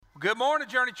Good morning,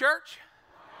 Journey Church.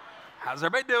 How's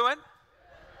everybody doing?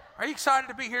 Are you excited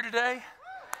to be here today?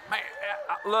 Man,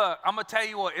 look, I'm going to tell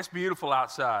you what, it's beautiful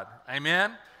outside.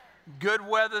 Amen? Good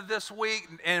weather this week,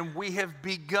 and we have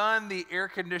begun the air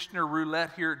conditioner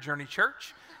roulette here at Journey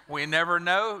Church. We never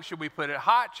know. Should we put it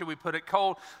hot? Should we put it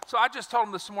cold? So I just told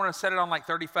them this morning, set it on like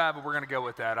 35, and we're going to go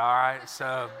with that, all right?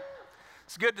 So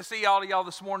it's good to see all of y'all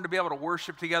this morning to be able to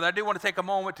worship together. I do want to take a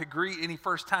moment to greet any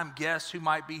first-time guests who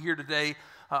might be here today.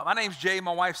 My name's Jay.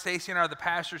 My wife Stacy and I are the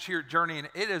pastors here at Journey, and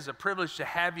it is a privilege to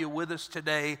have you with us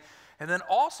today. And then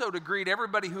also to greet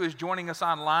everybody who is joining us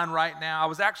online right now. I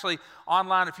was actually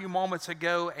online a few moments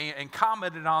ago and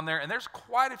commented on there, and there's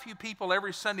quite a few people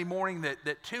every Sunday morning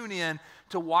that tune in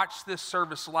to watch this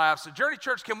service live. So Journey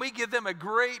Church, can we give them a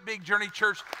great big Journey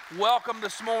Church welcome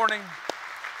this morning?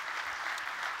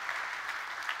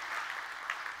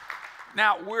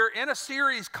 Now, we're in a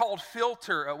series called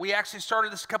Filter. We actually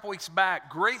started this a couple weeks back.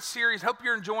 Great series. Hope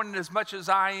you're enjoying it as much as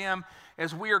I am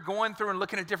as we are going through and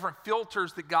looking at different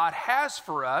filters that God has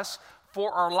for us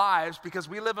for our lives, because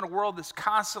we live in a world that's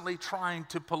constantly trying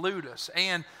to pollute us.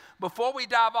 And before we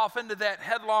dive off into that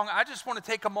headlong, I just want to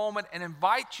take a moment and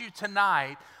invite you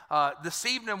tonight. This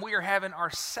evening we are having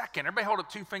our second, everybody hold up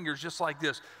two fingers just like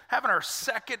this, having our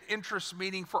second interest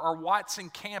meeting for our Watson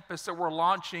campus that we're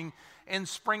launching in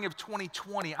spring of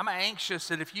 2020. I'm anxious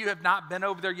that if you have not been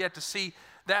over there yet to see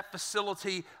that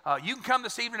facility, you can come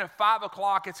this evening at 5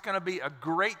 o'clock. It's going to be a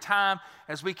great time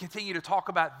as we continue to talk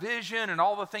about vision and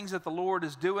all the things that the Lord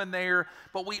is doing there.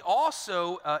 But we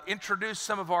also introduce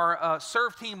some of our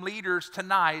serve team leaders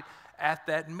tonight at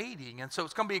that meeting. And so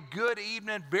it's going to be a good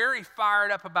evening, very fired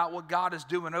up about what God is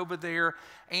doing over there.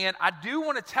 And I do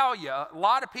want to tell you, a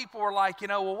lot of people were like,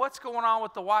 well, what's going on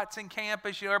with the Watson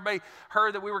campus? Everybody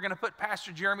heard that we were going to put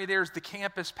Pastor Jeremy there as the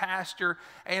campus pastor.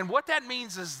 And what that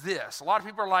means is this. A lot of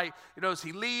people are like, is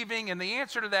he leaving? And the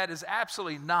answer to that is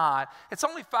absolutely not. It's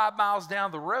only 5 miles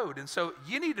down the road. And so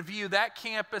you need to view that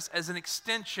campus as an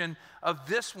extension of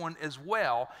this one as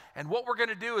well. And what we're going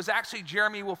to do is actually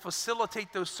Jeremy will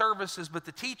facilitate those services, but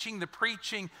the teaching, the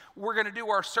preaching, we're going to do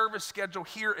our service schedule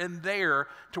here and there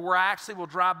to where I actually will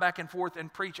drive back and forth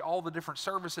and preach all the different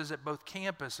services at both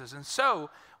campuses. And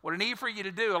so what I need for you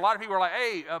to do, a lot of people are like,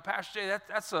 hey, Pastor Jay,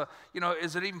 that's a,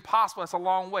 is it even possible? That's a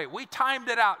long way. We timed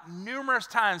it out numerous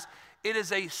times. It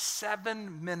is a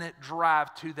 7-minute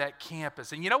drive to that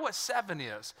campus. And you know what 7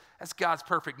 is? That's God's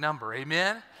perfect number,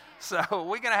 amen? So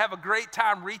we're going to have a great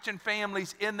time reaching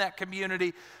families in that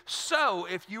community. So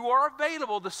if you are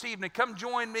available this evening, come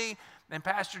join me and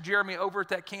Pastor Jeremy over at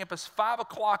that campus. 5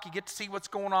 o'clock, you get to see what's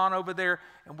going on over there,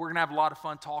 and we're going to have a lot of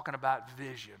fun talking about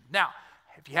vision. Now,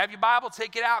 if you have your Bible,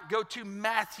 take it out. Go to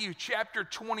Matthew chapter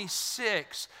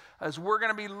 26, as we're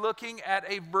going to be looking at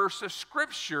a verse of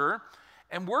Scripture.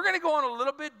 And we're going to go in a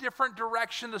little bit different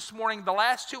direction this morning. The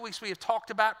last 2 weeks we have talked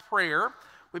about prayer.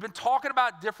 We've been talking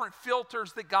about different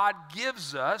filters that God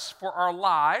gives us for our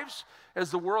lives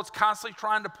as the world's constantly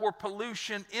trying to pour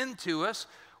pollution into us.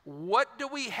 What do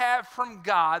we have from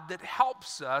God that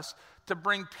helps us to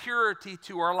bring purity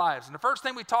to our lives? And the first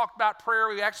thing we talked about prayer,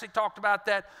 we actually talked about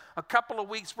that a couple of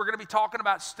weeks. We're going to be talking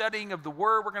about studying of the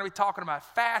Word. We're going to be talking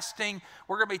about fasting.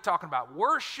 We're going to be talking about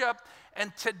worship.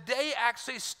 And today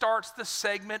actually starts the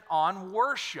segment on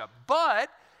worship. But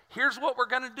here's what we're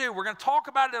going to do. We're going to talk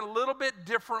about it in a little bit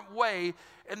different way.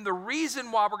 And the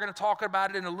reason why we're going to talk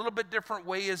about it in a little bit different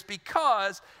way is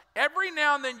because every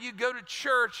now and then you go to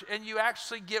church and you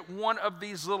actually get one of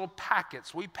these little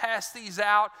packets. We pass these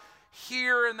out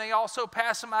here, and they also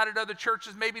pass them out at other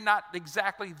churches. Maybe not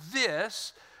exactly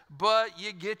this, but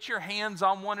you get your hands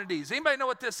on one of these. Anybody know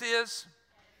what this is?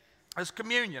 It's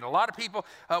communion. A lot of people,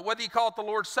 whether you call it the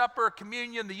Lord's Supper,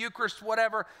 communion, the Eucharist,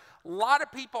 whatever, a lot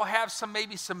of people have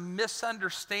maybe some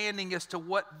misunderstanding as to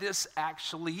what this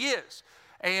actually is.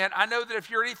 And I know that if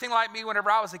you're anything like me,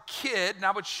 whenever I was a kid and I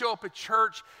would show up at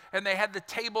church and they had the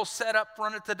table set up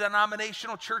front at the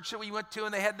denominational church that we went to,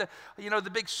 and they had the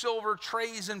big silver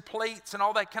trays and plates and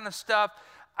all that kind of stuff,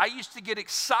 I used to get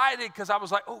excited because I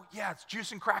was like, oh yeah, it's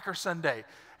Juice and Cracker Sunday.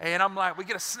 And I'm like, we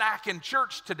get a snack in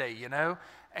church today,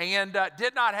 and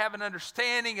did not have an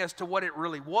understanding as to what it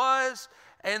really was.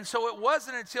 And so it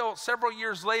wasn't until several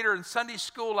years later in Sunday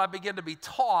school I began to be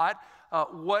taught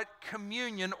what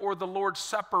communion or the Lord's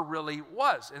Supper really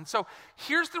was. And so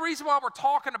here's the reason why we're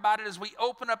talking about it as we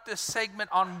open up this segment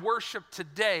on worship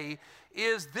today,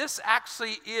 is this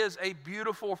actually is a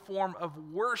beautiful form of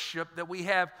worship that we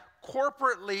have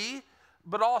corporately,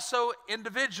 but also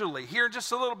individually. Here in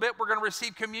just a little bit, we're going to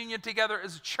receive communion together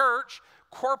as a church,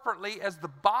 corporately as the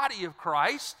body of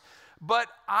Christ. But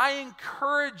I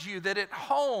encourage you that at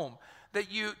home,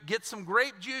 that you get some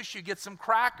grape juice, you get some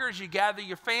crackers, you gather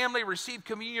your family, receive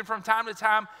communion from time to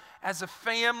time as a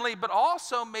family, but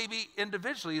also maybe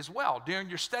individually as well. During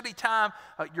your study time,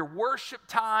 your worship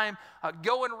time,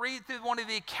 go and read through one of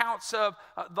the accounts of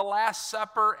the Last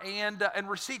Supper and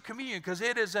receive communion, because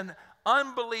it is an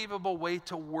unbelievable way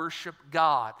to worship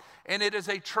God. And it is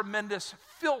a tremendous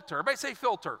filter. Everybody say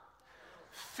filter.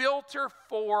 Filter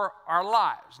for our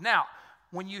lives. Now,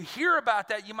 when you hear about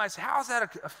that, you might say, how is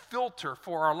that a filter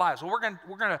for our lives? Well, we're going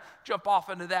to jump off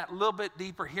into that a little bit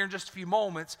deeper here in just a few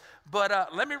moments.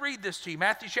 But let me read this to you.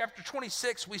 Matthew chapter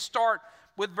 26, we start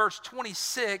with verse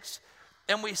 26,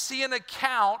 and we see an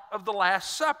account of the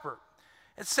Last Supper.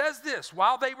 It says this: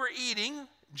 while they were eating,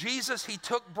 Jesus, he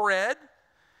took bread,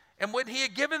 and when he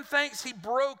had given thanks, he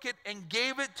broke it and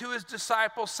gave it to his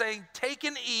disciples, saying, take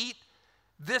and eat,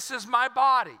 this is my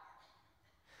body.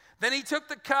 Then he took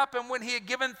the cup, and when he had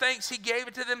given thanks, he gave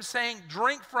it to them, saying,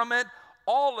 drink from it,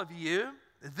 all of you.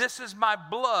 This is my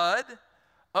blood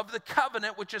of the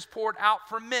covenant, which is poured out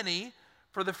for many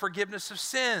for the forgiveness of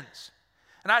sins.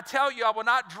 And I tell you, I will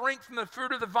not drink from the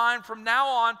fruit of the vine from now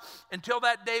on until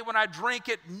that day when I drink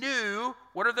it new.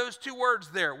 What are those two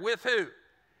words there? With who?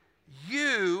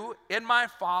 You in my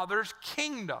Father's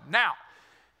kingdom. Now,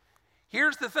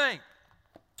 here's the thing.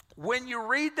 When you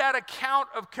read that account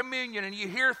of communion and you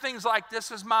hear things like,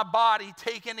 this is my body,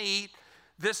 take and eat,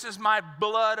 this is my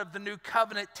blood of the new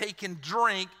covenant, take and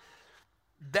drink,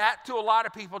 that to a lot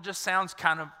of people just sounds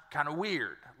kind of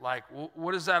weird. Like,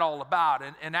 what is that all about?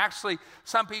 And actually,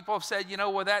 some people have said,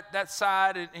 well, that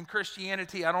side in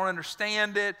Christianity, I don't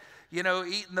understand it.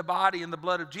 Eating the body and the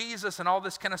blood of Jesus and all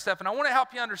this kind of stuff. And I want to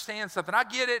help you understand something. I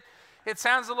get it. It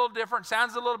sounds a little different,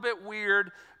 sounds a little bit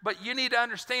weird, but you need to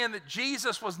understand that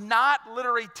Jesus was not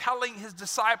literally telling his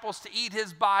disciples to eat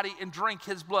his body and drink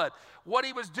his blood. What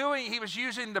he was doing, he was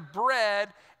using the bread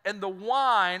and the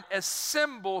wine as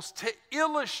symbols to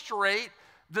illustrate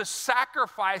the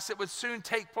sacrifice that would soon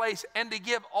take place and to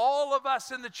give all of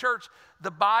us in the church,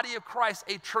 the body of Christ,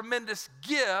 a tremendous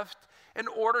gift in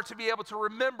order to be able to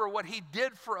remember what he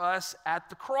did for us at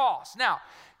the cross. Now,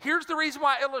 here's the reason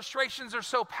why illustrations are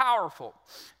so powerful.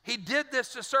 He did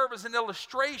this to serve as an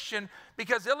illustration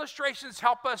because illustrations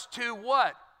help us to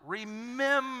what?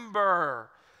 Remember.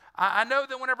 I know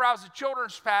that whenever I was a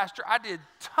children's pastor, I did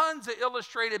tons of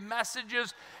illustrated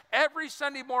messages. Every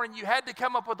Sunday morning, you had to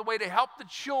come up with a way to help the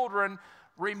children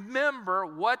remember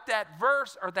what that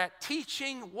verse or that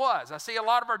teaching was. I see a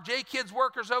lot of our J-Kids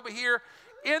workers over here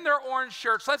in their orange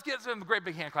shirts. Let's give them a great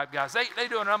big hand clap, guys. They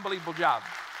do an unbelievable job.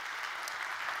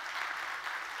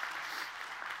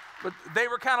 But they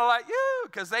were kind of like,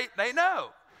 because they know.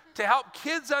 To help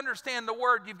kids understand the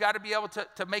word, you've got to be able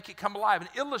to make it come alive and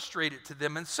illustrate it to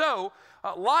them. And so,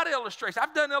 a lot of illustrations.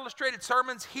 I've done illustrated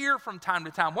sermons here from time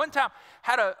to time. One time,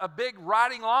 had a big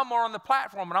riding lawnmower on the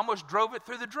platform and almost drove it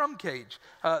through the drum cage.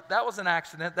 That was an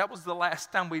accident. That was the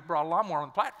last time we brought a lawnmower on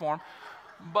the platform.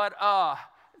 But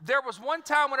there was one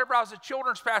time whenever I was a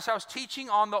children's pastor, I was teaching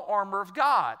on the armor of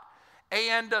God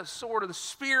and sword of the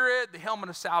Spirit, the helmet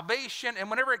of salvation. And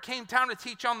whenever it came time to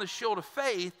teach on the shield of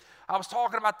faith, I was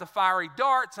talking about the fiery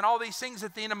darts and all these things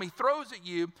that the enemy throws at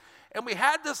you. And we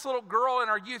had this little girl in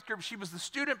our youth group. She was the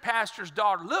student pastor's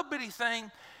daughter, little bitty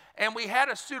thing. And we had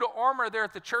a suit of armor there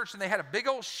at the church, and they had a big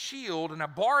old shield, and I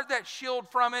borrowed that shield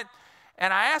from it.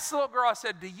 And I asked the little girl, I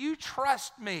said, do you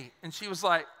trust me? And she was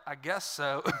like, I guess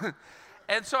so.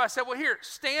 And so I said, well, here,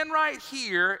 stand right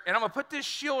here, and I'm going to put this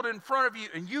shield in front of you,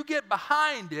 and you get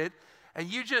behind it,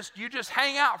 and you just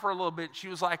hang out for a little bit. And she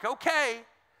was like, okay.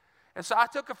 And so I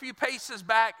took a few paces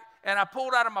back, and I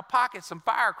pulled out of my pocket some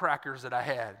firecrackers that I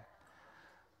had.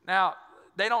 Now,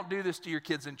 they don't do this to your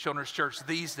kids in children's church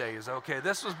these days, okay?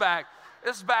 This is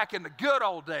back in the good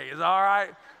old days, all right,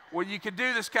 when you could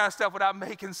do this kind of stuff without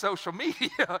making social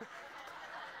media.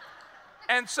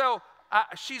 And so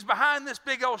she's behind this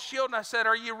big old shield, and I said,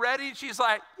 are you ready? And she's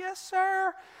like, yes,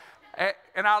 sir.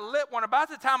 And I lit one. About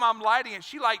the time I'm lighting it,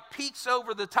 she like peeks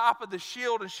over the top of the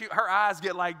shield, and her eyes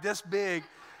get like this big.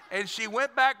 And she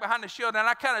went back behind the shield, and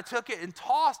I kind of took it and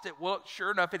tossed it. Well,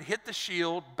 sure enough, it hit the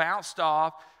shield, bounced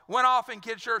off, went off in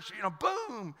kids' church,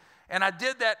 boom. And I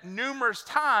did that numerous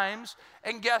times,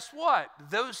 and guess what?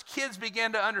 Those kids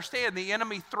began to understand the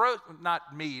enemy throws,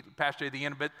 not me, Pastor, the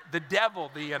enemy, but the devil,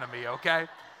 the enemy, okay?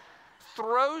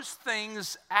 Throws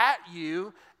things at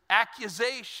you,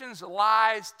 accusations,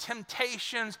 lies,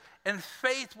 temptations, and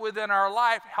faith within our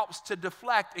life helps to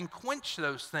deflect and quench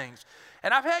those things.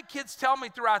 And I've had kids tell me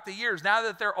throughout the years, now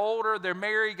that they're older, they're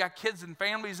married, got kids and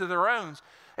families of their own,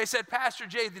 They said, Pastor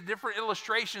Jay, the different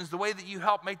illustrations, the way that you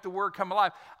help make the word come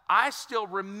alive, I still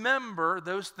remember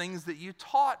those things that you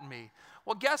taught me.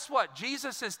 Well, guess what?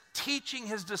 Jesus is teaching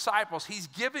his disciples. He's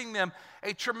giving them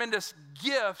a tremendous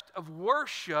gift of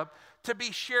worship to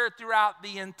be shared throughout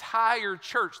the entire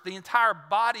church, the entire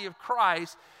body of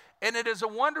Christ. And it is a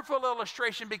wonderful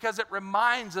illustration because it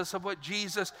reminds us of what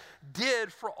Jesus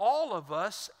did for all of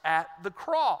us at the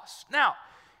cross. Now,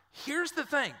 here's the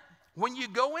thing. When you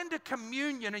go into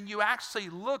communion and you actually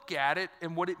look at it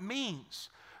and what it means,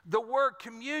 the word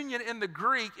communion in the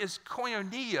Greek is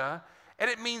koinonia, and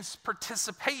it means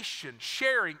participation,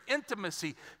 sharing,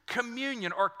 intimacy,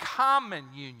 communion, or common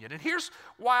union. And here's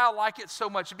why I like it so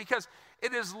much, because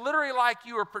it is literally like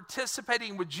you are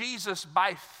participating with Jesus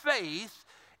by faith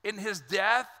in his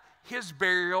death, his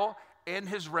burial, and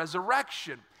his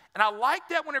resurrection. And I like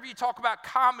that whenever you talk about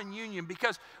common union,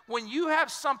 because when you have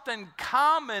something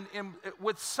common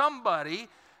with somebody,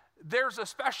 there's a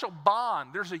special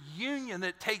bond. There's a union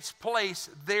that takes place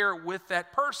there with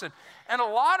that person. And a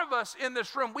lot of us in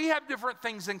this room, we have different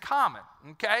things in common,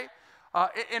 okay?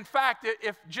 In fact,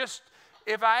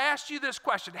 if I asked you this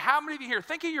question, how many of you here,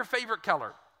 think of your favorite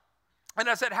color. And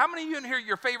I said, how many of you in here,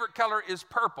 your favorite color is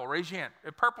purple? Raise your hand.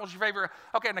 If purple's your favorite.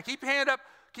 Okay, now keep your hand up.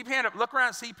 Keep your hand up. Look around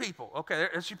and see people. Okay,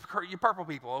 that's your purple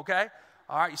people, okay?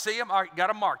 All right, you see them? All right, got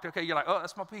them marked. Okay, you're like, oh,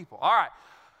 that's my people. All right.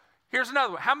 Here's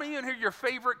another one. How many of you in here, your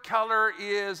favorite color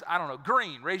is, I don't know,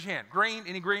 green? Raise your hand. Green,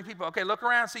 any green people? Okay, look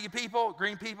around, see your people,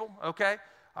 green people, okay?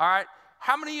 All right.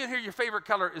 How many of you in here, your favorite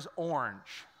color is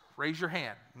orange? Raise your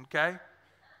hand, okay?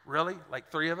 Really? Like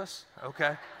 3 of us?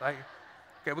 Okay.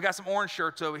 Okay, we got some orange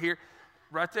shirts over here.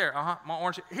 Right there, my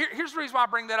orange. Here's the reason why I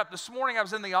bring that up. This morning I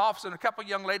was in the office and a couple of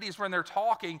young ladies were in there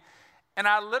talking, and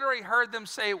I literally heard them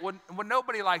say, when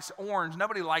nobody likes orange,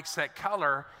 nobody likes that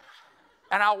color.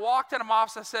 And I walked in my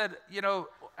office, I said,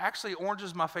 actually orange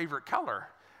is my favorite color.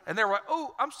 And they were like,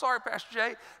 oh, I'm sorry, Pastor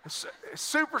Jay.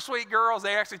 Super sweet girls.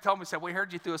 They actually told me, said, we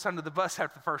heard you threw us under the bus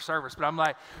after the first service. But I'm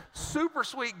like, super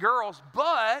sweet girls,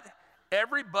 but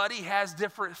everybody has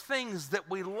different things that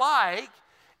we like.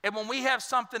 And when we have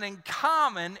something in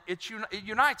common, it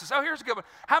unites us. Oh, here's a good one.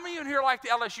 How many of you in here like the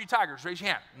LSU Tigers? Raise your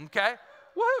hand, okay?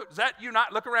 Woo! Does that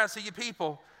unite? Look around, see your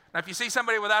people. Now, if you see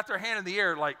somebody without their hand in the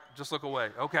air, just look away.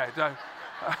 Okay.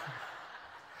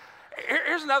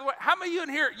 Here's another one. How many of you in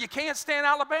here, you can't stand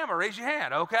Alabama? Raise your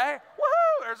hand, okay?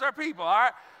 Woohoo! There's our people, all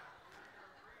right?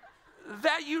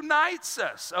 That unites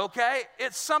us, okay?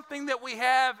 It's something that we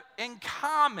have in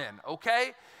common,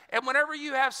 okay? And whenever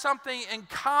you have something in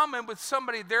common with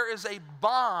somebody, there is a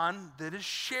bond that is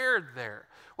shared there.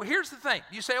 Well, here's the thing.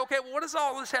 You say, okay, well, what does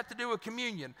all this have to do with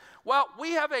communion? Well,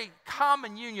 we have a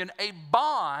common union, a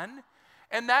bond,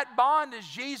 and that bond is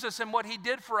Jesus and what he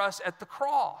did for us at the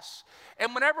cross.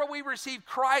 And whenever we receive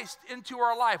Christ into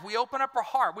our life, we open up our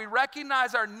heart. We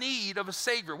recognize our need of a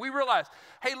Savior. We realize,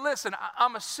 hey, listen,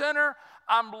 I'm a sinner.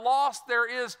 I'm lost. There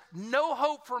is no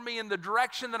hope for me in the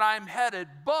direction that I'm headed,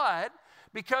 but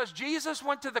because Jesus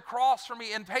went to the cross for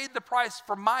me and paid the price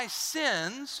for my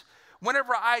sins,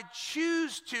 whenever I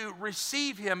choose to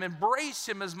receive him, embrace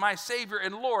him as my Savior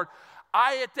and Lord,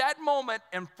 I at that moment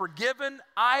am forgiven.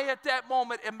 I at that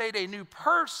moment am made a new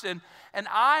person. And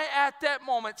I at that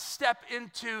moment step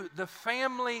into the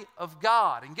family of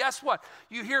God. And guess what?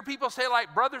 You hear people say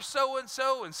like brother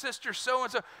so-and-so and sister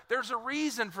so-and-so. There's a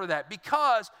reason for that,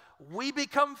 because we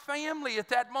become family at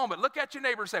that moment. Look at your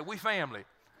neighbor and say, we family.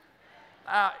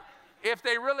 If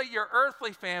they really your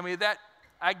earthly family, that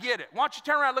I get it. Why don't you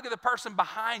turn around and look at the person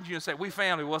behind you and say, we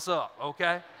family, what's up,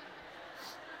 okay?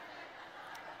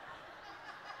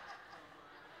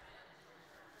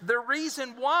 The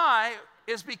reason why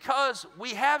is because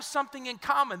we have something in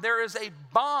common. There is a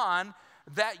bond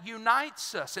that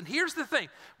unites us. And here's the thing.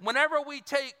 Whenever we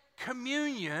take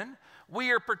communion,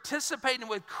 we are participating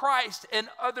with Christ and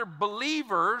other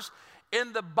believers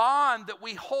in the bond that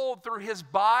we hold through his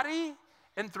body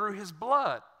and through his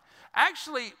blood.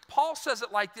 Actually, Paul says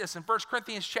it like this in 1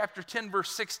 Corinthians chapter 10,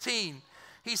 verse 16.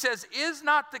 He says, is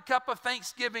not the cup of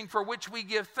thanksgiving for which we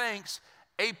give thanks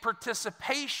a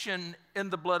participation in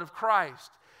the blood of Christ?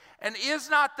 And is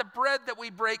not the bread that we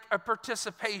break a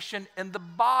participation in the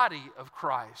body of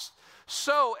Christ?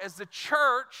 So, as the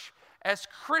church, as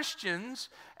Christians,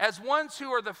 as ones who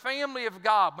are the family of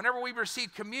God, whenever we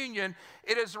receive communion,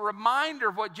 it is a reminder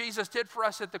of what Jesus did for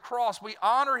us at the cross. We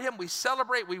honor him, we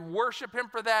celebrate, we worship him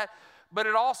for that, but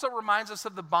it also reminds us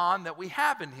of the bond that we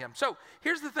have in him. So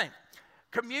here's the thing.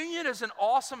 Communion is an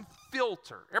awesome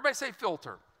filter. Everybody say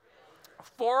filter.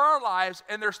 For our lives,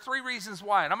 and there's 3 reasons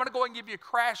why. And I'm going to go and give you a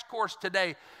crash course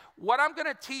today. What I'm going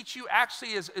to teach you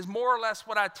actually is more or less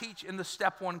what I teach in the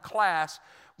Step 1 class.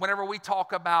 whenever we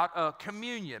talk about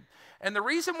communion. And the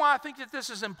reason why I think that this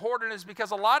is important is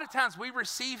because a lot of times we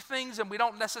receive things and we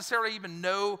don't necessarily even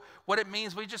know what it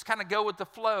means. We just kind of go with the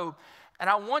flow. And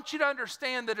I want you to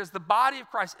understand that as the body of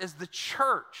Christ, as the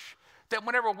church, that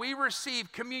whenever we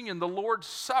receive communion, the Lord's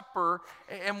Supper,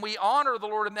 and we honor the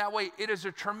Lord in that way, it is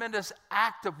a tremendous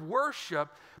act of worship,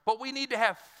 but we need to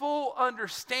have full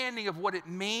understanding of what it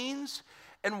means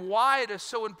and why it is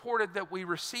so important that we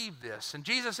receive this. And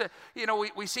Jesus said,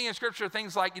 we see in Scripture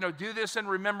things like, do this in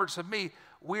remembrance of me.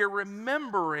 We're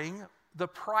remembering the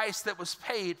price that was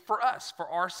paid for us, for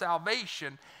our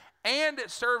salvation. And it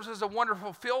serves as a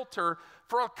wonderful filter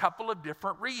for a couple of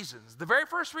different reasons. The very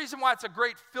first reason why it's a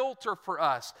great filter for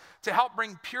us to help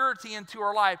bring purity into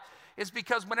our life is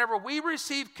because whenever we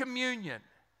receive communion,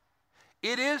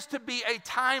 it is to be a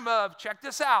time of, check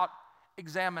this out,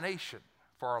 examination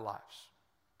for our lives.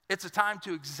 It's a time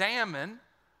to examine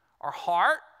our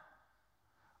heart,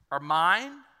 our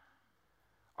mind,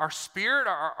 our spirit,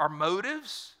 our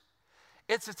motives.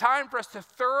 It's a time for us to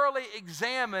thoroughly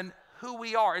examine who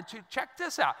we are, and to, check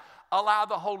this out, allow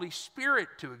the Holy Spirit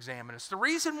to examine us. The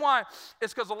reason why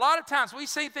is because a lot of times we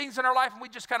see things in our life and we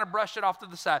just kind of brush it off to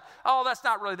the side. Oh, that's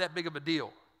not really that big of a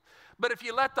deal. But if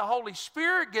you let the Holy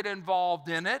Spirit get involved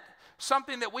in it,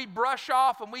 something that we brush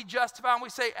off and we justify and we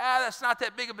say, that's not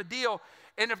that big of a deal.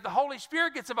 And if the Holy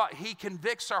Spirit gets involved, He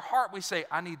convicts our heart. We say,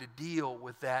 I need to deal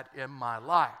with that in my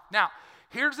life. Now,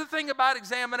 here's the thing about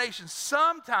examination.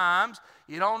 Sometimes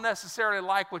you don't necessarily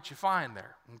like what you find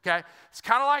there, okay? It's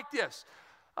kind of like this.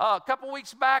 A couple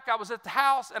weeks back, I was at the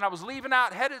house, and I was leaving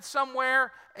out, headed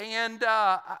somewhere, and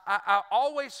I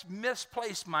always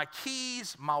misplace my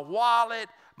keys, my wallet,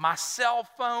 my cell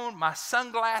phone, my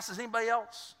sunglasses. Anybody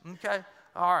else? Okay?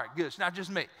 All right, good. It's not just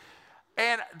me.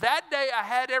 And that day, I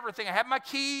had everything. I had my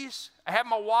keys, I had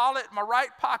my wallet in my right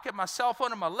pocket, my cell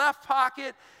phone in my left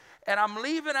pocket, and I'm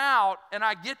leaving out, and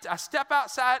I step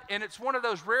outside, and it's one of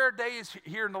those rare days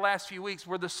here in the last few weeks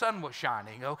where the sun was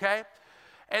shining, okay?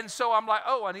 And so I'm like,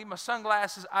 I need my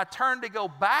sunglasses. I turn to go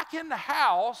back in the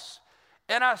house,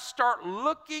 and I start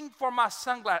looking for my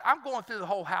sunglasses. I'm going through the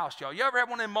whole house, y'all. You ever have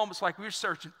one of them moments like we're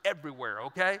searching everywhere,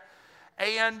 okay?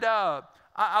 And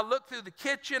I look through the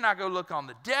kitchen. I go look on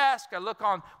the desk.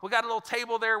 We got a little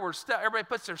table there where everybody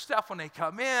puts their stuff when they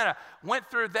come in. I went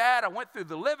through that. I went through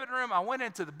the living room. I went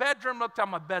into the bedroom, looked on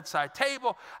my bedside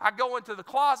table. I go into the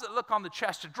closet, look on the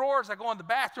chest of drawers. I go in the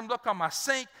bathroom, look on my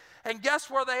sink. And guess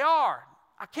where they are?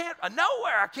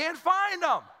 Nowhere. I can't find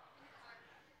them.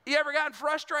 You ever gotten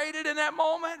frustrated in that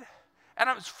moment? And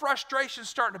I was frustration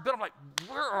starting to build. I'm like,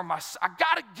 where are my, I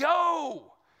got to go.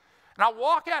 And I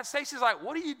walk out, and Stacy's like,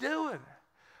 what are you doing?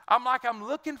 I'm like, I'm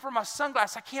looking for my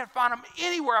sunglasses. I can't find them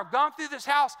anywhere. I've gone through this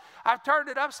house. I've turned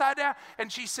it upside down.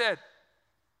 And she said,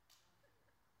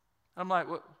 I'm like,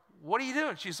 what are you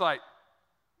doing? She's like,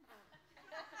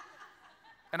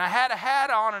 and I had a hat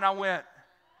on, and I went,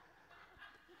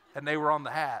 and they were on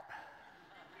the hat.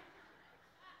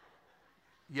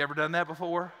 You ever done that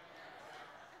before?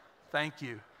 Thank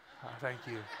you. Thank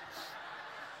you.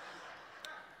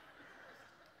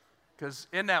 Because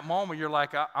in that moment, you're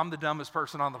like, I'm the dumbest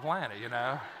person on the planet, you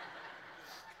know.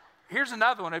 Here's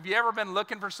another one. Have you ever been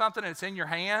looking for something and it's in your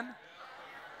hand?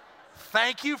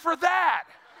 Thank you for that.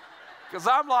 Because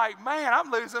I'm like, man,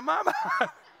 I'm losing my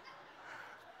mind.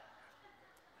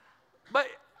 But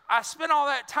I spent all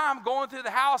that time going through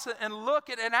the house and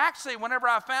looking, and actually, whenever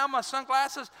I found my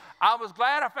sunglasses, I was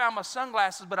glad I found my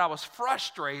sunglasses, but I was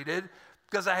frustrated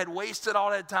because I had wasted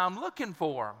all that time looking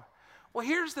for them. Well,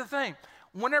 here's the thing.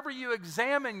 Whenever you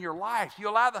examine your life, you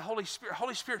allow the Holy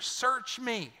Spirit, search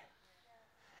me.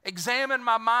 Examine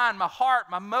my mind, my heart,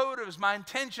 my motives, my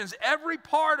intentions, every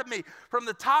part of me, from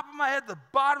the top of my head to the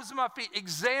bottoms of my feet.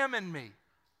 Examine me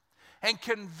and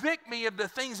convict me of the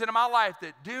things in my life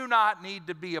that do not need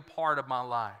to be a part of my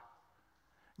life.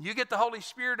 You get the Holy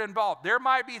Spirit involved. There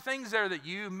might be things there that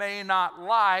you may not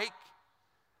like,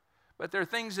 but there are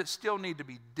things that still need to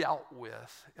be dealt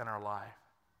with in our life.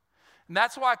 And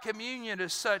that's why communion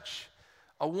is such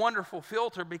a wonderful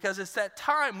filter, because it's that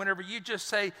time whenever you just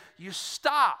say, you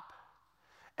stop,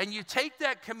 and you take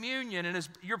that communion, and as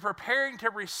you're preparing to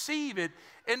receive it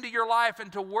into your life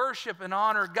and to worship and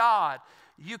honor God,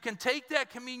 you can take that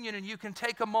communion and you can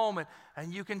take a moment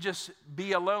and you can just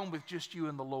be alone with just you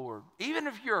and the Lord. Even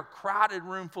if you're a crowded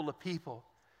room full of people,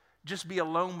 just be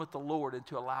alone with the Lord and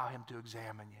to allow Him to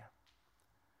examine you.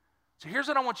 So here's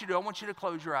what I want you to do. I want you to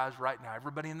close your eyes right now,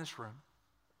 everybody in this room.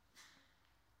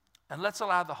 And let's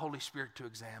allow the Holy Spirit to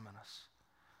examine us.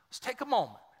 Let's take a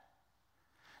moment.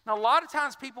 Now, a lot of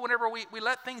times people, whenever we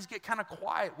let things get kind of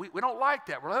quiet, we don't like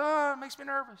that. We're like, it makes me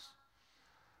nervous.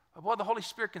 But boy, the Holy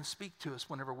Spirit can speak to us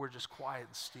whenever we're just quiet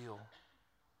and still.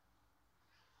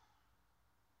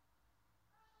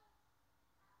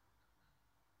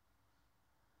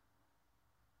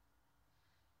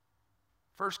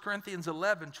 First Corinthians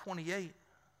 11:28.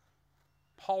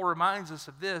 Paul reminds us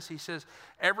of this. He says,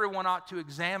 everyone ought to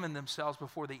examine themselves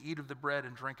before they eat of the bread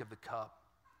and drink of the cup.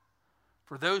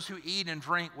 For those who eat and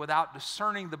drink without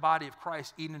discerning the body of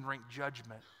Christ eat and drink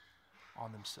judgment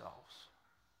on themselves.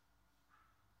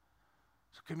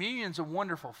 So communion's a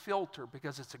wonderful filter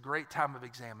because it's a great time of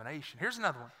examination. Here's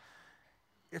another one.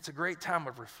 It's a great time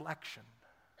of reflection.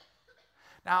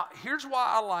 Now, here's why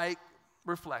I like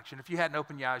reflection. If you hadn't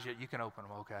opened your eyes yet, you can open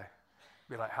them, okay?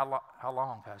 Be like, how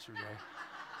long, Pastor Jay?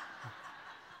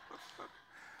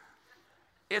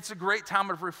 It's a great time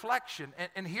of reflection.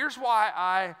 And here's why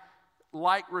I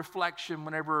like reflection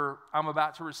whenever I'm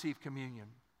about to receive communion.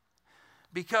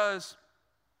 Because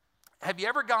have you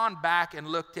ever gone back and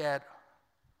looked at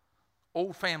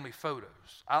old family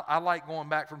photos? I like going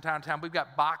back from time to time. We've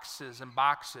got boxes and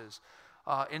boxes.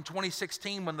 In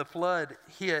 2016, when the flood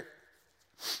hit,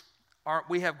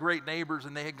 we have great neighbors,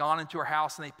 and they had gone into our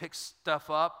house and they picked stuff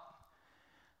up.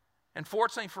 And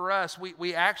fortunately for us,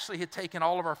 we actually had taken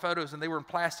all of our photos, and they were in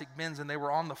plastic bins, and they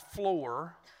were on the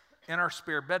floor in our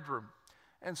spare bedroom.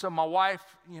 And so my wife,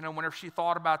 whenever she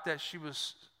thought about that, she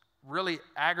was really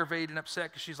aggravated and upset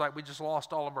because she's like, we just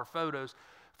lost all of our photos.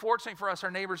 Fortunately for us,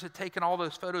 our neighbors had taken all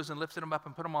those photos and lifted them up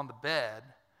and put them on the bed.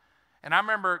 And I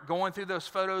remember going through those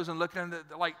photos and looking at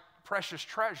them like precious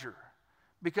treasure.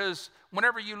 Because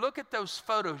whenever you look at those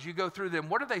photos, you go through them,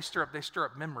 what do they stir up? They stir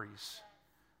up memories,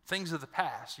 things of the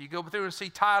past. You go through and see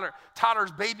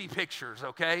Tyler's baby pictures,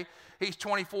 okay? He's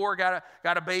 24, got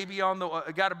a baby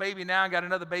got a baby now, got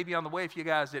another baby on the way if you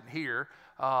guys didn't hear.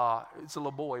 It's a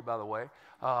little boy, by the way.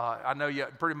 I know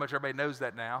pretty much everybody knows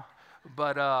that now.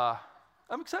 But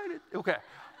I'm excited. Okay.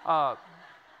 But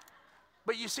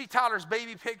you see Tyler's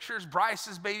baby pictures,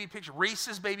 Bryce's baby picture,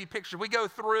 Reese's baby pictures. We go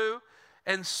through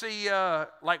and see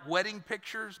like wedding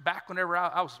pictures back whenever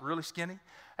I was really skinny.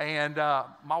 And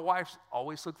my wife's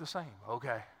always looked the same.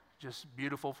 Okay. Just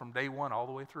beautiful from day one all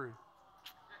the way through.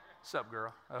 What's up,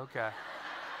 girl? Okay.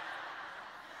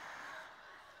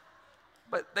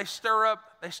 But they stir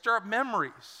up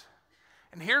memories.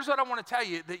 And here's what I want to tell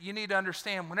you that you need to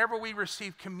understand. Whenever we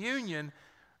receive communion,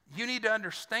 you need to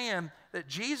understand that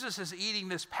Jesus is eating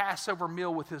this Passover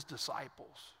meal with his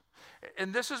disciples.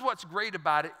 And this is what's great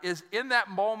about it, is in that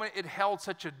moment, it held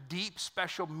such a deep,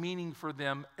 special meaning for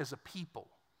them as a people,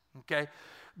 okay?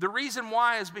 The reason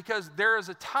why is because there is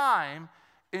a time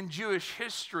in Jewish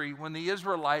history when the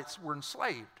Israelites were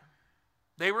enslaved.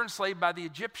 They were enslaved by the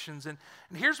Egyptians. And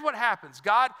here's what happens.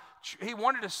 God, he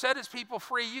wanted to set his people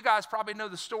free. You guys probably know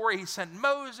the story. He sent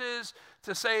Moses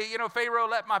to say, Pharaoh,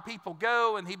 let my people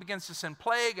go. And he begins to send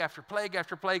plague after plague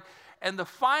after plague. And the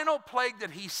final plague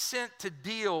that he sent to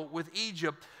deal with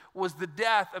Egypt was the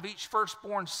death of each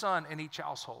firstborn son in each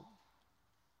household.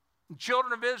 The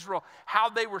children of Israel, how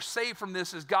they were saved from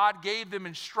this is God gave them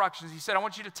instructions. He said, I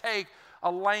want you to take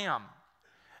a lamb.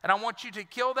 And I want you to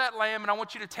kill that lamb, and I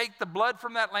want you to take the blood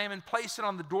from that lamb and place it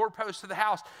on the doorpost of the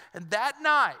house. And that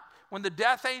night, when the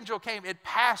death angel came, it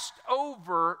passed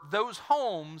over those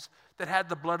homes that had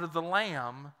the blood of the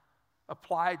lamb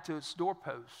applied to its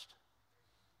doorpost.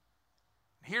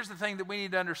 Here's the thing that we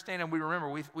need to understand and we remember.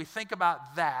 We think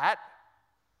about that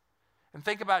and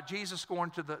think about Jesus going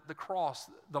to the cross,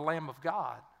 the Lamb of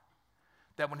God.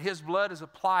 That when his blood is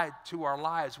applied to our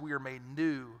lives, we are made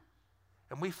new.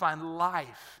 And we find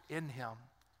life in him.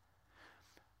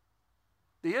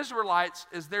 The Israelites,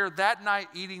 as they're that night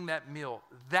eating that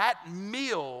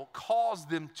meal caused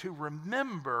them to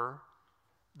remember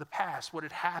the past, what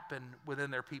had happened within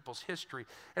their people's history.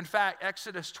 In fact,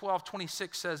 Exodus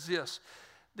 12:26 says this.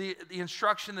 The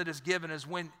instruction that is given is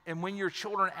when your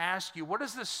children ask you, what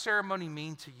does this ceremony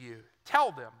mean to you?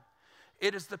 Tell them.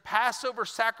 It is the Passover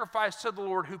sacrifice to the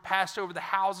Lord who passed over the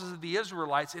houses of the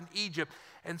Israelites in Egypt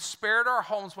and spared our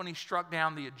homes when he struck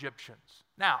down the Egyptians.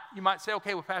 Now, you might say,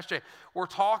 okay, well, Pastor Jay, we're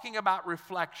talking about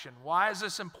reflection. Why is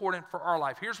this important for our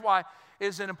life? Here's why it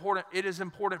is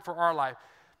important for our life.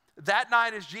 That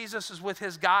night as Jesus is with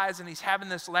his guys and he's having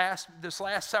this last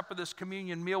supper, this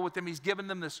communion meal with them, he's given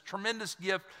them this tremendous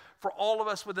gift for all of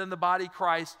us within the body of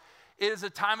Christ. It is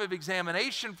a time of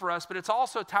examination for us, but it's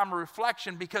also a time of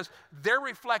reflection because they're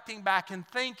reflecting back and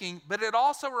thinking, but it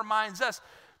also reminds us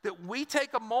that we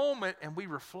take a moment and we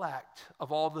reflect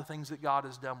of all the things that God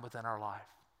has done within our life.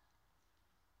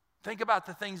 Think about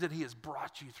the things that he has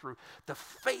brought you through, the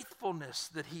faithfulness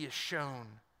that he has shown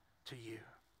to you.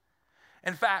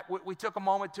 In fact, we took a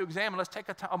moment to examine. Let's take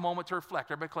a moment to reflect.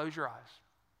 Everybody close your eyes.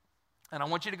 And I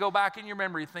want you to go back in your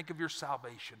memory and think of your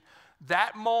salvation.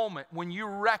 That moment when you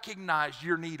recognized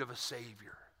your need of a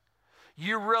Savior.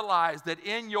 You realized that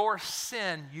in your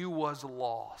sin you was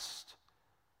lost.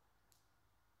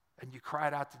 And you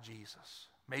cried out to Jesus.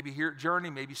 Maybe here at Journey,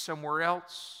 maybe somewhere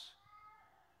else.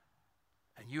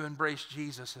 And you embraced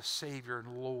Jesus as Savior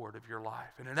and Lord of your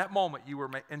life. And in that moment, you were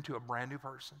into a brand new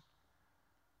person.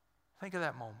 Think of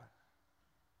that moment.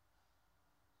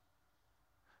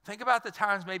 Think about the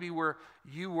times maybe where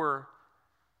you were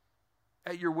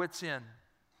at your wit's end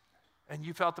and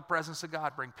you felt the presence of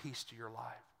God bring peace to your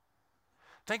life.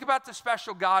 Think about the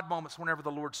special God moments whenever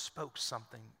the Lord spoke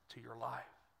something to your life.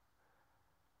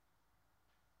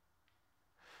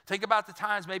 Think about the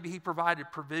times maybe He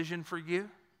provided provision for you.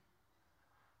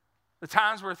 The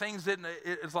times where things didn't,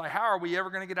 it's like, how are we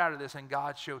ever going to get out of this? And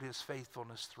God showed His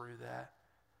faithfulness through that.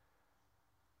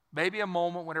 Maybe a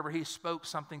moment whenever He spoke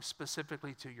something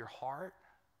specifically to your heart.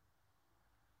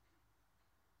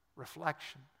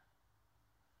 Reflection.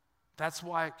 That's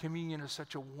why communion is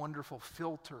such a wonderful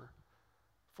filter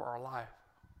for our life.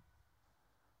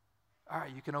 All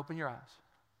right, you can open your eyes.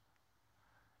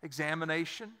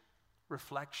 Examination,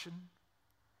 reflection.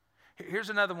 Here's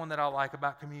another one that I like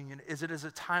about communion, is it is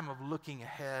a time of looking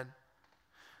ahead.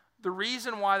 The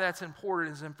reason why that's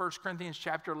important is in 1 Corinthians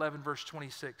chapter 11, verse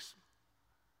 26.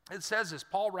 It says this,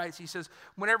 Paul writes, he says,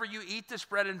 whenever you eat this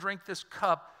bread and drink this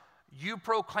cup, you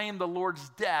proclaim the Lord's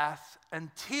death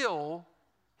until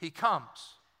He comes.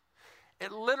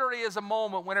 It literally is a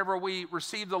moment whenever we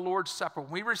receive the Lord's Supper,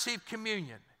 when we receive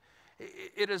communion,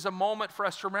 it is a moment for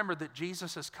us to remember that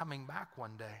Jesus is coming back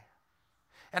one day.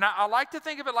 And I like to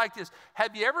think of it like this.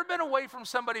 Have you ever been away from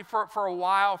somebody for a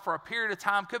while, for a period of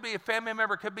time? Could be a family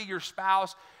member, could be your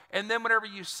spouse. And then whenever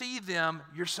you see them,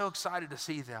 you're so excited to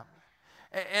see them.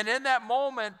 And in that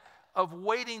moment of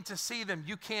waiting to see them,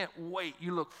 you can't wait.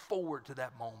 You look forward to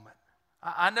that moment.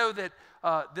 I know that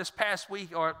this past week,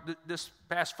 or this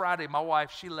past Friday, my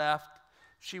wife, she left.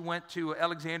 She went to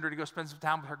Alexandria to go spend some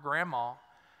time with her grandma.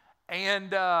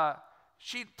 And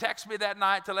she texted me that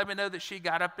night to let me know that she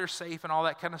got up there safe and all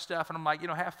that kind of stuff. And I'm like,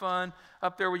 have fun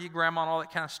up there with your grandma and all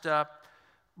that kind of stuff.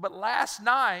 But last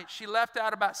night, she left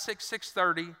out about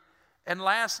 6:30. And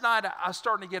last night, I was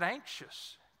starting to get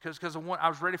anxious because I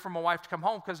was ready for my wife to come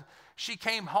home, because she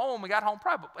came home and got home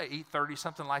probably 8:30,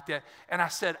 something like that. And I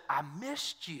said, I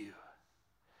missed you.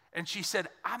 And she said,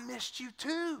 I missed you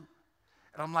too.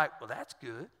 And I'm like, well, that's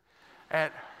good.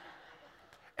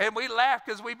 And we laughed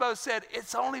because we both said,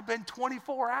 it's only been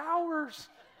 24 hours.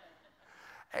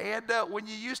 And when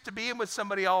you used to being with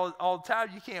somebody all the time,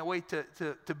 you can't wait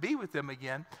to be with them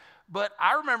again. But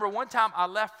I remember one time I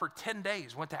left for 10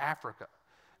 days, went to Africa.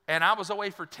 And I was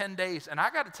away for 10 days. And I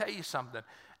got to tell you something.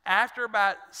 After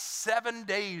about 7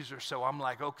 days or so, I'm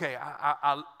like, okay,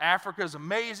 Africa's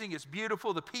amazing. It's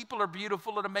beautiful. The people are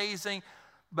beautiful and amazing.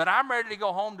 But I'm ready to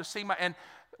go home to see and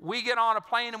we get on a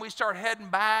plane and we start heading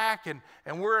back, and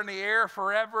we're in the air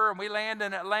forever, and we land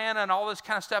in Atlanta and all this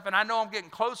kind of stuff. And I know I'm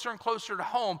getting closer and closer to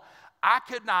home. I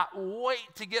could not wait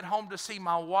to get home to see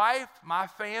my wife, my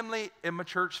family, and my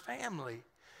church family.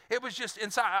 It was just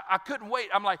inside. I couldn't wait.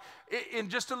 I'm like, in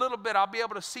just a little bit, I'll be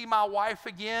able to see my wife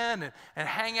again and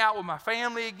hang out with my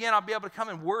family again. I'll be able to come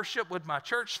and worship with my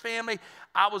church family.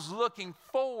 I was looking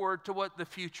forward to what the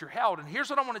future held. And here's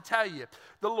what I want to tell you.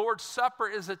 The Lord's Supper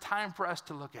is a time for us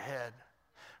to look ahead.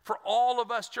 For all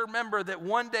of us to remember that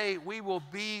one day we will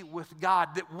be with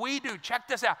God. That we do, check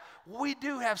this out, we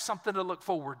do have something to look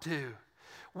forward to.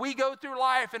 We go through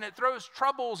life and it throws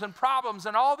troubles and problems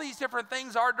and all these different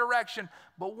things our direction.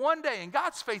 But one day, and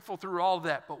God's faithful through all of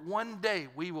that, but one day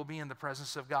we will be in the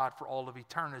presence of God for all of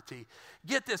eternity.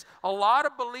 Get this, a lot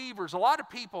of believers, a lot of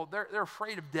people, they're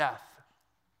afraid of death.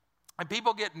 And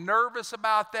people get nervous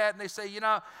about that, and they say,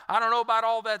 I don't know about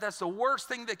all that. That's the worst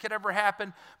thing that could ever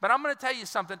happen. But I'm going to tell you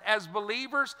something. As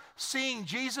believers, seeing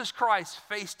Jesus Christ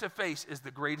face to face is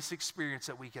the greatest experience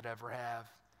that we could ever have.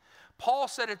 Paul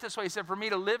said it this way. He said, for me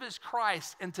to live is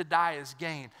Christ and to die is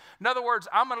gain. In other words,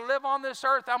 I'm going to live on this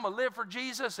earth. I'm going to live for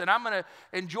Jesus, and I'm going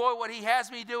to enjoy what He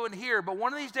has me doing here. But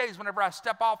one of these days, whenever I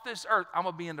step off this earth, I'm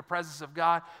going to be in the presence of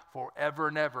God forever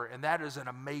and ever. And that is an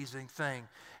amazing thing.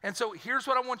 And so here's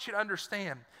what I want you to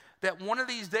understand. That one of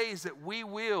these days that we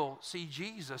will see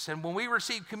Jesus. And when we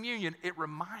receive communion, it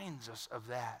reminds us of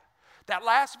that. That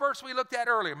last verse we looked at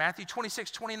earlier, Matthew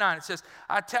 26:29, it says,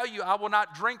 I tell you, I will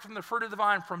not drink from the fruit of the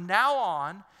vine from now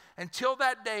on until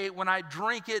that day when I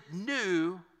drink it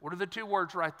new. What are the two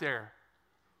words right there?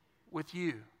 With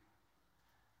you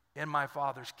in my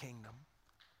Father's kingdom.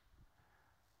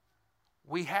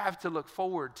 We have to look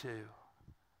forward to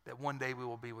that one day we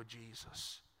will be with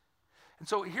Jesus. And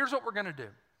so here's what we're going to do.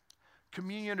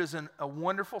 Communion is a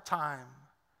wonderful time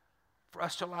for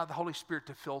us to allow the Holy Spirit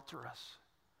to filter us,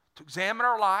 to examine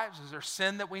our lives. Is there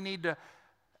sin that we need to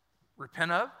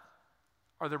repent of?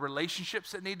 Are there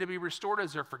relationships that need to be restored?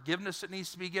 Is there forgiveness that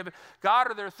needs to be given? God,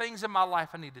 are there things in my life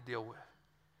I need to deal with?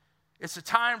 It's a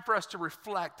time for us to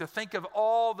reflect, to think of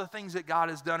all the things that God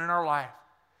has done in our life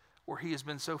where He has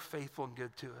been so faithful and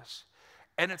good to us.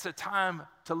 And it's a time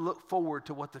to look forward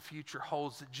to what the future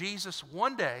holds, that Jesus,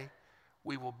 one day,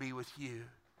 we will be with you.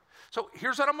 So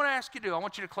here's what I'm going to ask you to do. I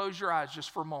want you to close your eyes just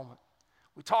for a moment.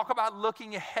 We talk about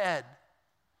looking ahead.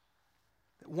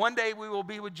 That one day we will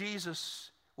be with Jesus.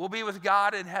 We'll be with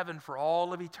God in heaven for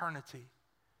all of eternity.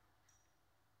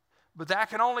 But that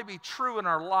can only be true in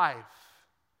our life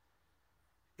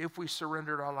if we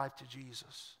surrendered our life to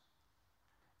Jesus,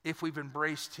 if we've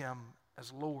embraced Him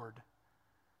as Lord.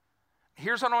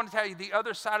 Here's what I want to tell you, the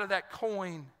other side of that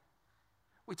coin.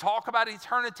 We talk about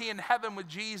eternity in heaven with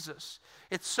Jesus.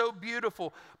 It's so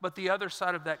beautiful, but the other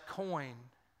side of that coin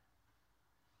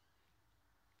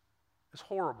is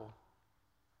horrible.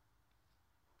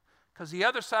 Because the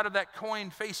other side of that coin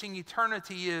facing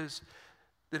eternity is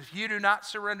that if you do not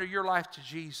surrender your life to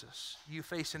Jesus, you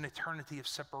face an eternity of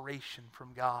separation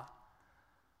from God.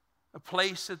 A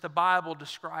place that the Bible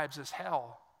describes as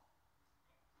hell.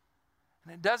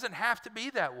 And it doesn't have to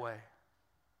be that way.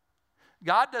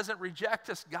 God doesn't reject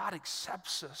us. God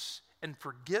accepts us and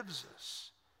forgives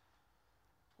us.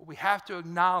 But we have to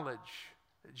acknowledge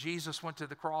that Jesus went to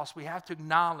the cross. We have to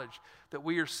acknowledge that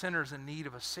we are sinners in need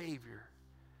of a Savior.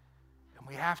 And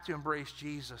we have to embrace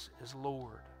Jesus as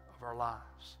Lord of our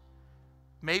lives.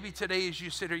 Maybe today as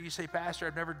you sit here, you say, Pastor,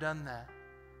 I've never done that.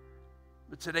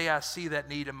 But today I see that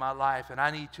need in my life and I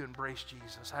need to embrace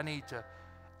Jesus. I need to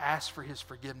ask for His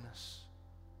forgiveness.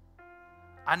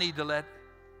 I need to let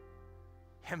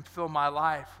Him fill my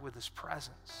life with His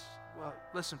presence. Well,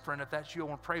 listen, friend, if that's you, I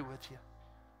want to pray with you.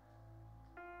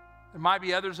 There might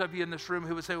be others of you in this room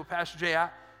who would say, well, Pastor Jay,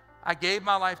 I gave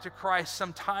my life to Christ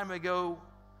some time ago,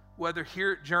 whether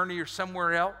here at Journey or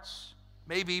somewhere else,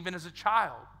 maybe even as a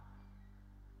child.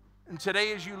 And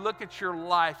today as you look at your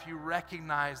life, you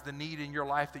recognize the need in your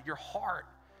life that your heart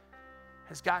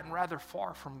has gotten rather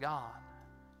far from God.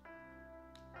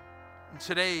 And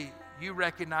today you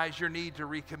recognize your need to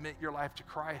recommit your life to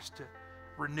Christ, to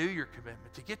renew your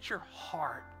commitment, to get your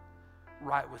heart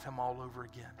right with Him all over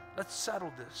again. Let's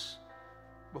settle this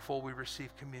before we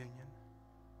receive communion.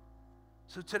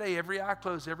 So today, every eye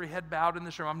closed, every head bowed in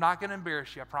this room. I'm not going to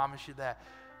embarrass you, I promise you that.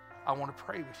 I want to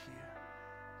pray with you.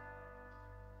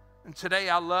 And today,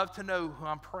 I love to know who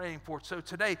I'm praying for. So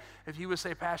today, if you would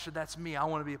say, Pastor, that's me, I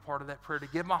want to be a part of that prayer, to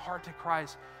give my heart to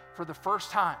Christ for the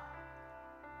first time,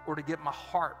 or to get my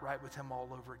heart right with Him all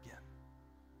over again.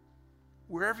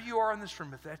 Wherever you are in this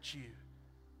room, if that's you,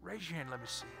 raise your hand, let me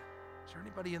see it. Is there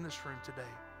anybody in this room today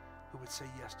who would say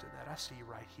yes to that? I see you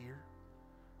right here.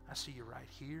 I see you right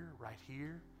here, right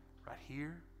here, right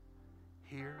here,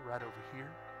 here, right over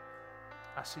here.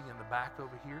 I see you in the back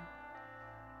over here.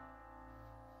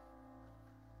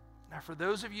 Now, for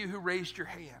those of you who raised your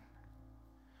hand,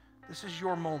 this is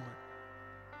your moment.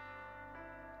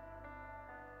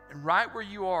 And right where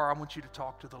you are, I want you to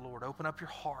talk to the Lord. Open up your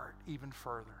heart even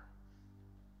further.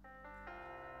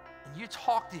 And you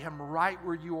talk to Him right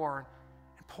where you are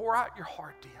and pour out your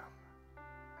heart to Him.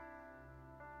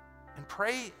 And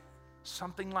pray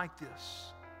something like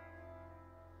this.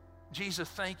 Jesus,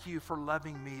 thank you for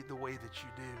loving me the way that you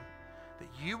do.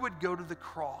 That you would go to the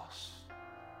cross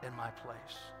in my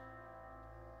place.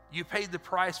 You paid the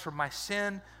price for my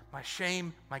sin, my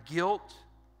shame, my guilt.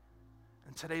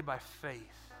 And today by faith,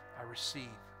 I receive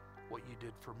what you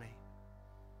did for me.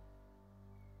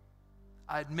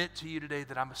 I admit to you today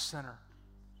that I'm a sinner.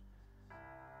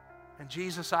 And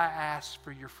Jesus, I ask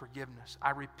for your forgiveness.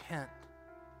 I repent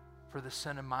for the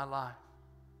sin in my life.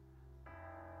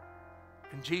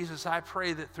 And Jesus, I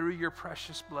pray that through your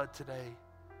precious blood today,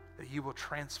 that you will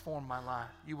transform my life.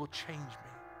 You will change me.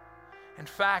 In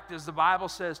fact, as the Bible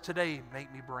says today,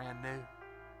 make me brand new.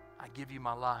 I give you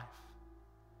my life.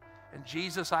 And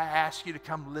Jesus, I ask you to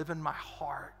come live in my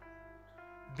heart.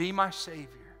 Be my Savior.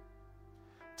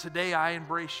 Today I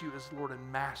embrace you as Lord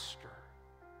and Master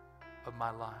of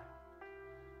my life.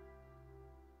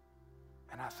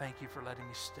 And I thank you for letting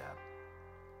me step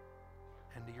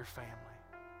into your family.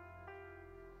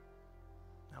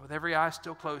 Now, with every eye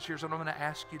still closed, here's what I'm going to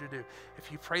ask you to do.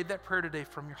 If you prayed that prayer today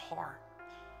from your heart,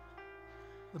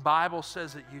 the Bible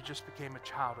says that you just became a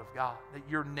child of God, that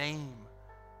your name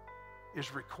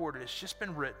is recorded. It's just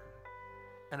been written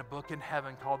in a book in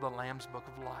heaven called the Lamb's Book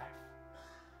of Life.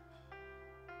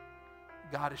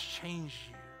 God has changed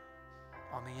you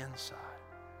on the inside.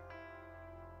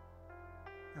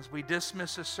 As we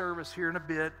dismiss this service here in a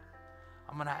bit,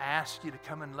 I'm going to ask you to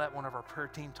come and let one of our prayer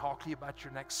team talk to you about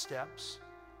your next steps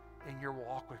in your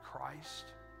walk with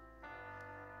Christ.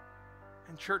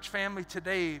 And church family,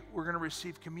 today we're going to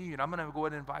receive communion. I'm going to go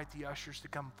ahead and invite the ushers to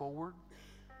come forward.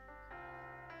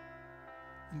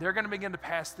 And they're going to begin to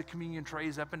pass the communion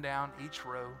trays up and down each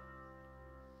row.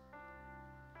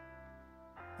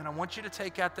 And I want you to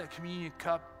take out that communion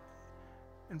cup,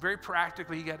 and very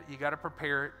practically, you got to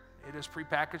prepare it. It is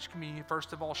prepackaged communion.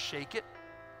 First of all, shake it.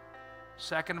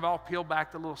 Second of all, peel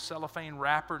back the little cellophane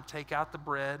wrapper and take out the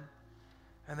bread.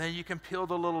 And then you can peel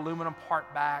the little aluminum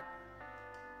part back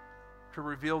to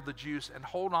reveal the juice, and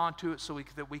hold on to it so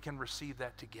that we can receive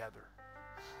that together.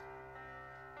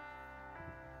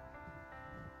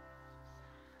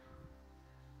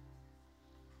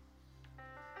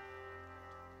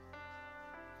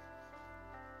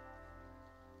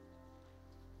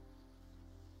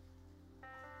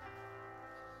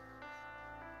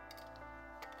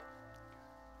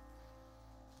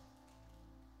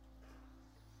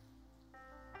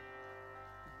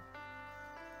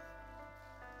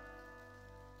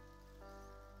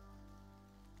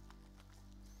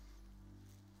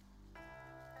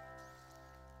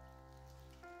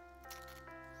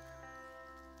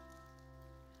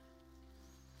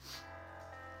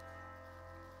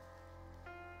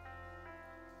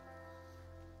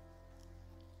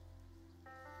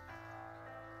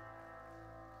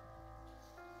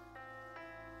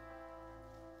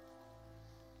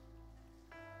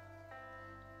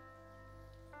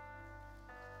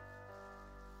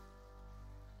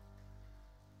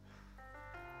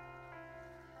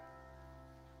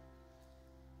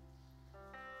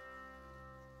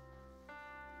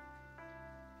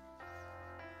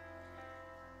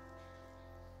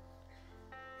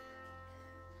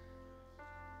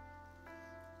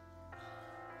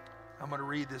 I'm going to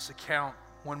read this account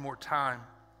one more time.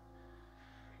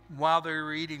 While they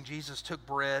were eating, Jesus took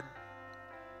bread,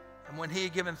 and when he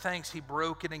had given thanks, he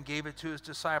broke it and gave it to his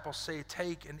disciples, saying,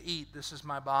 "Take and eat, this is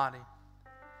my body."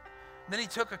 And then he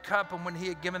took a cup, and when he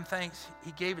had given thanks,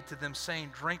 he gave it to them,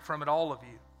 saying, "Drink from it, all of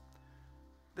you.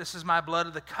 This is my blood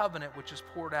of the covenant, which is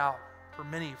poured out for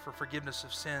many for forgiveness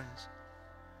of sins.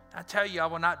 I tell you, I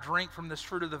will not drink from this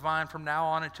fruit of the vine from now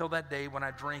on until that day when I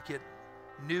drink it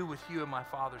new with you in my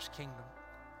Father's kingdom."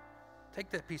 Take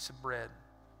that piece of bread.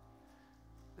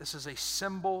 This is a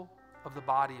symbol of the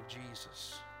body of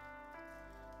Jesus.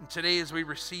 And today, as we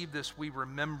receive this, we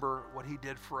remember what he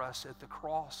did for us at the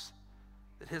cross,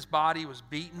 that his body was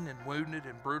beaten and wounded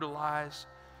and brutalized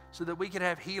so that we could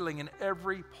have healing in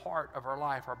every part of our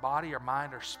life, our body, our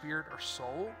mind, our spirit, our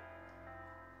soul.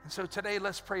 And so today,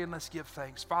 let's pray and let's give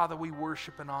thanks. Father, we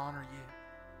worship and honor you.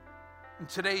 And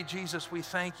today, Jesus, we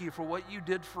thank you for what you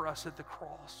did for us at the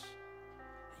cross.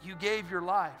 You gave your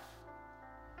life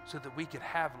so that we could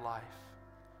have life.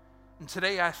 And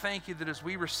today, I thank you that as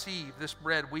we receive this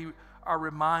bread, we are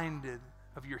reminded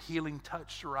of your healing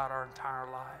touch throughout our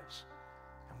entire lives.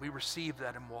 And we receive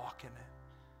that and walk in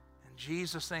it. In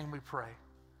Jesus' name we pray.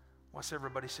 What's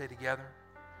everybody say together?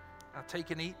 Now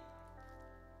take and eat.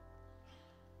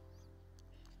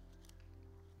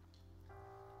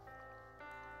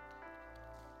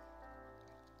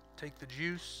 Take the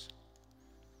juice.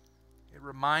 It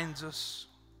reminds us,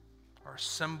 our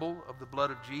symbol of the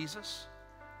blood of Jesus.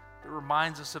 It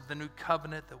reminds us of the new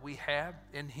covenant that we have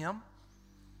in him,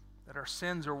 that our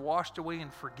sins are washed away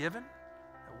and forgiven,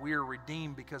 that we are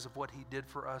redeemed because of what he did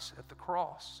for us at the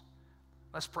cross.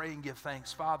 Let's pray and give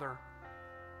thanks. Father,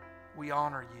 we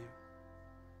honor you.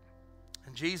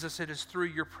 And Jesus, it is through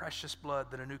your precious blood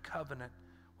that a new covenant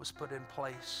was put in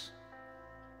place.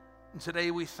 And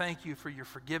today we thank you for your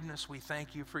forgiveness. We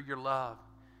thank you for your love.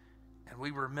 And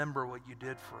we remember what you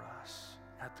did for us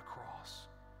at the cross.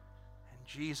 In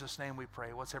Jesus' name we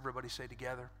pray. What's everybody say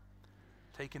together?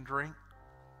 Take and drink.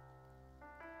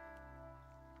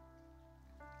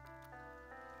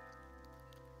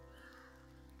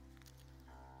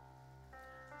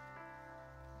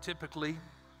 Typically,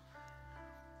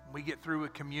 when we get through a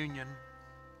communion,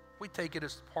 we take it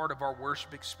as part of our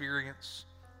worship experience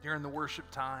during the worship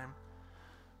time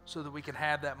so that we can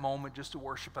have that moment just to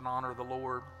worship and honor the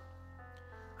Lord.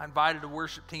 I invited a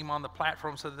worship team on the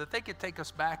platform so that they could take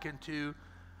us back into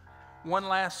one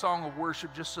last song of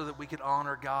worship just so that we could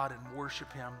honor God and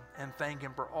worship him and thank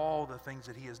him for all the things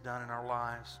that he has done in our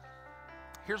lives.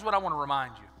 Here's what I want to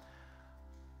remind you.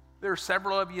 There are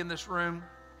several of you in this room.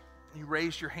 You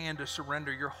raised your hand to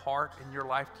surrender your heart and your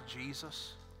life to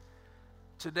Jesus.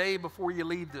 Today, before you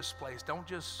leave this place, don't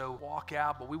just walk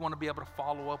out, but we want to be able to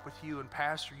follow up with you and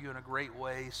pastor you in a great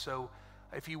way. So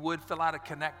if you would, fill out a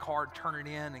Connect card, turn it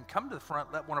in, and come to the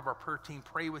front. Let one of our prayer team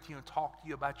pray with you and talk to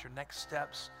you about your next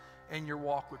steps in your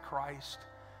walk with Christ.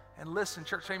 And listen,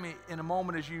 church family, in a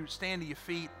moment as you stand to your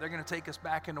feet, they're going to take us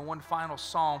back into one final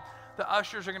song. The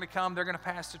ushers are going to come. They're going to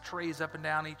pass the trays up and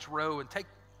down each row, and take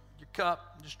your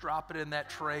cup and just drop it in that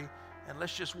tray, and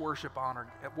let's just worship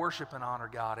and honor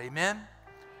God. Amen?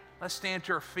 Let's stand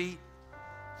to our feet.